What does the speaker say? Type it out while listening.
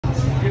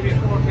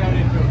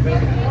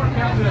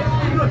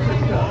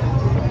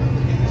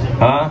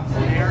Huh?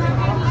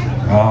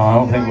 Oh, I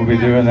don't think we'll be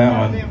doing that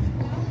one.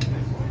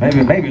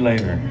 Maybe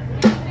later.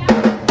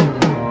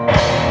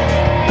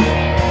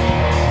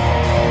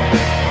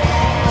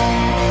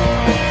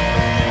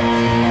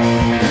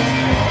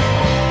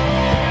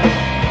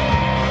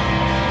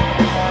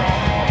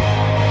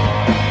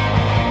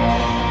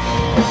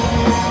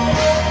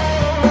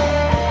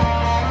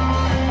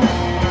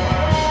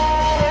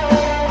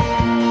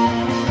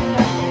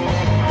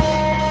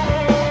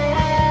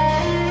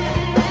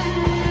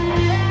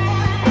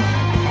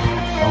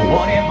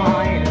 What am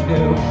I to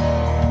do?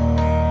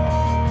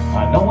 I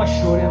know I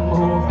should have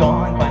moved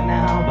on by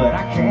now, but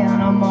I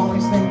can't. I'm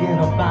always thinking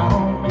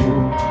about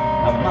you,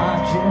 how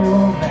much you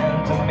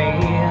meant to me,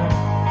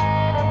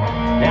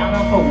 down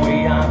of the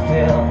way I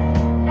feel.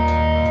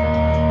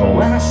 But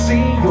when I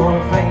see your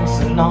face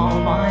in all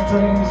my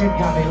dreams, you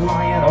got me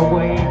lying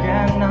awake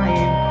at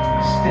night,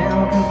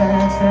 still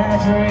convinced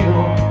that you're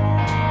real.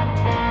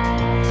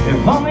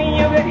 If only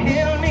you could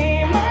hear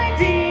me, my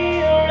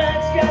dear,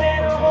 let's get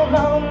it all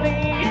lonely.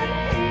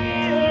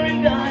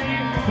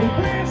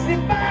 Blessed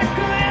if I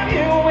could have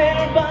you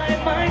in by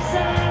my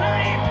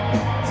side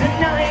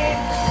tonight,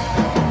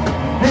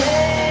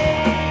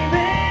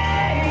 baby.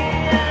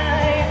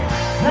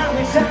 I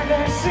wish I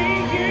could see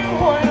you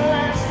one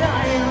last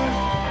time.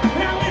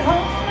 Now we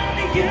hold on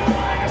to you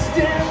like I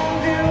still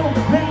do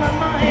in my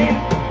mind.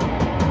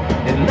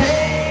 And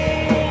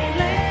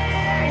lately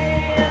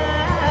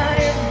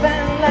I've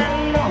been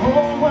letting the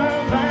whole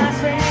world pass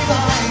me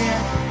by.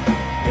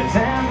 'Cause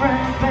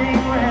everything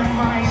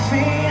reminds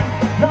me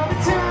of the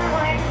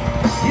time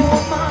you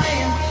were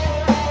mine.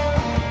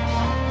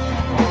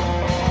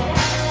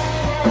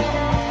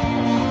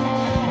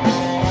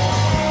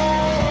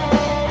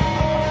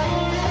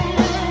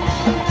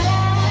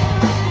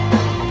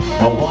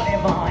 Well, what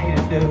am I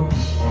to do?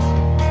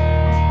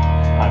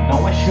 I know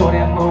I should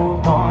have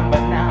moved on by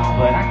now,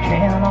 but I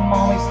can't. I'm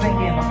always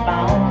thinking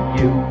about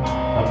you,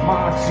 how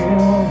much you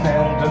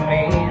meant to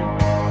me,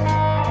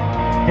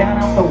 down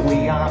off the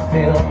way I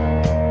feel.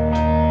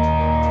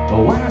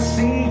 But when I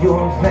see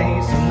your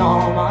face in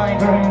all my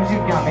dreams, you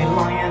got me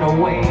lying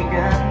awake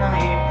at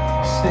night,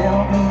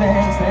 still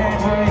convinced that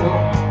it's real.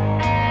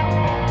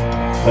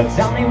 But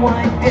tell me,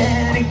 what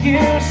did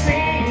you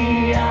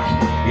see?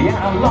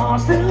 Yeah, a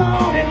lost and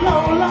lonely,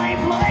 low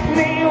life like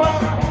me. Well,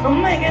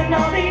 I'm making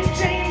all these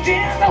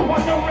changes, I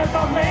wonder if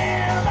I'll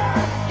ever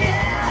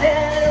get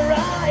it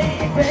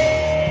right,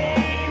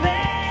 baby.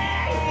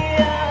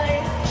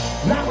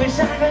 I wish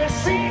I could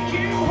see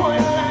you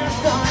one last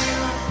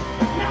time.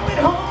 Now it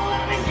holds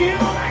you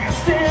like I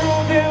still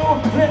do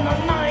in my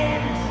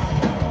mind.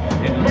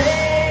 And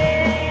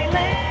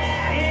lately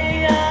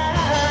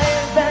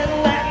I've been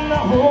letting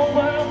the whole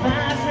world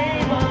pass me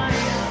by.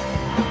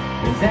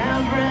 'Cause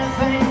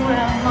everything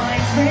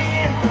reminds me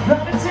of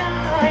the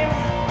time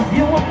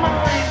you were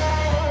mine.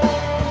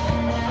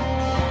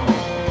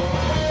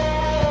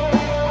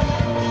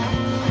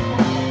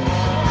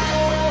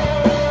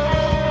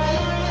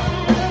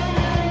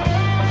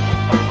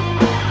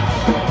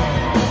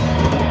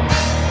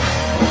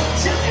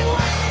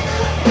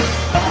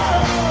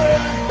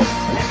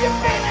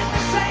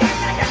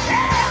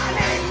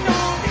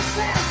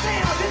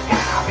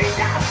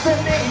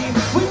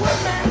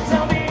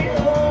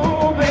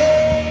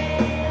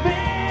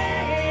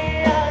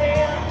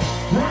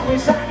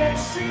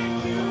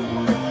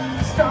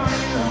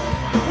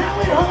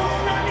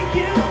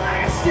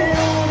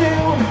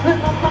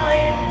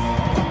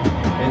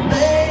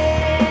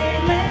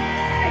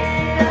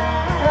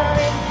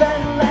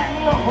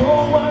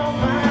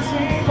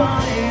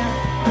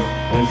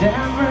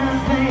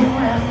 Everything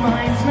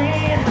reminds me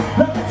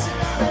of the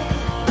time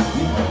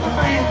you were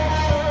mine.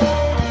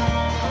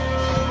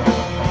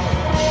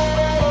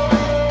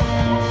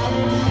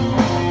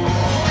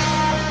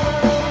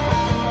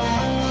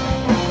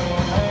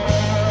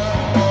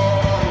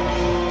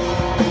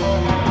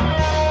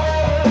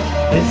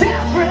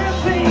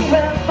 Everything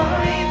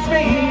reminds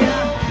me,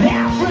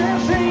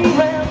 everything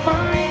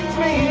reminds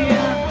me,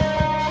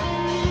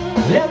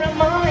 it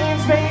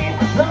reminds me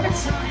of the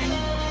time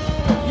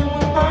you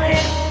were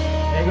mine.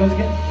 There it goes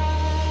again.